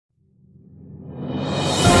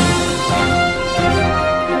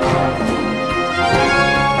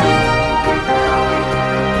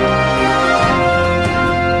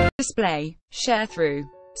display. Sharethrough.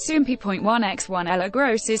 Soompi.1x1 Ella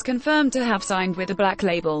Gross is confirmed to have signed with the Black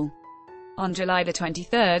Label. On July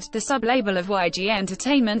 23, the sub-label of YG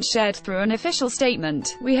Entertainment shared through an official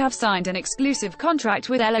statement, "We have signed an exclusive contract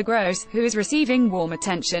with Ella Gross, who is receiving warm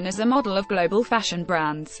attention as a model of global fashion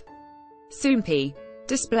brands." Soompi.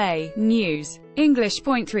 Display. News.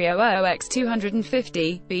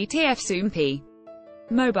 English.300x250, BTF Soompi.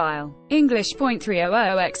 Mobile.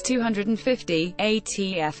 English.300x250,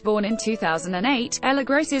 ATF. Born in 2008, Ella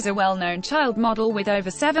Gross is a well-known child model with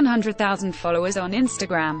over 700,000 followers on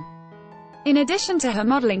Instagram. In addition to her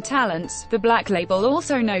modeling talents, the Black Label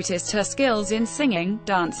also noticed her skills in singing,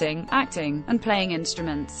 dancing, acting, and playing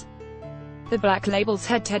instruments. The Black Label's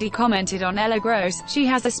head Teddy commented on Ella Gross, "She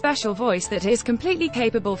has a special voice that is completely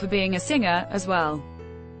capable for being a singer, as well."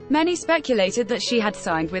 Many speculated that she had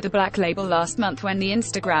signed with the Black Label last month when the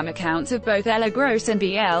Instagram accounts of both Ella Gross and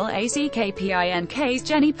BLACKPINK's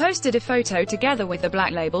Jenny posted a photo together with the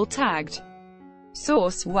Black Label tagged.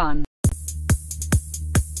 Source 1.